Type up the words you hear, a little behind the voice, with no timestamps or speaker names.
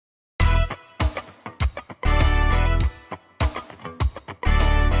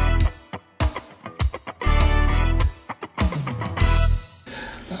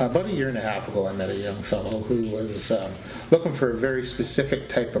About a year and a half ago, I met a young fellow who was looking for a very specific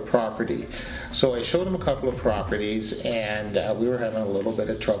type of property. So I showed him a couple of properties, and we were having a little bit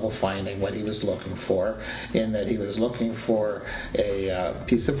of trouble finding what he was looking for, in that he was looking for a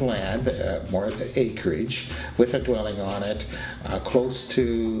piece of land, more acreage, with a dwelling on it, close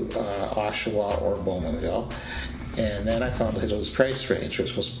to Oshawa or Bowmanville. And then I found that his price range,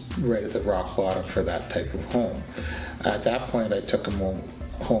 which was right at the rock bottom for that type of home. At that point, I took him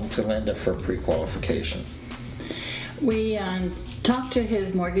home to Linda for pre-qualification. We talked to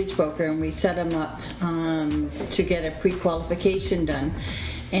his mortgage broker and we set him up to get a pre-qualification done.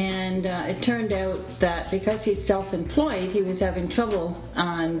 And it turned out that because he's self-employed, he was having trouble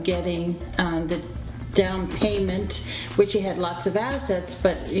getting the down payment, which he had lots of assets,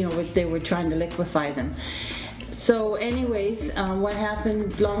 but they were trying to liquefy them. So anyways, what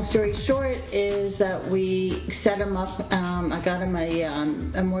happened, long story short, is that we set him up. I got him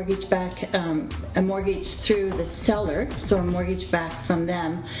a mortgage back, a mortgage through the seller, so a mortgage back from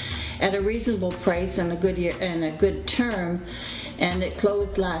them at a reasonable price and a good year and a good term. And it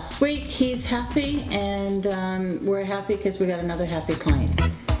closed last week. He's happy, and we're happy because we got another happy client.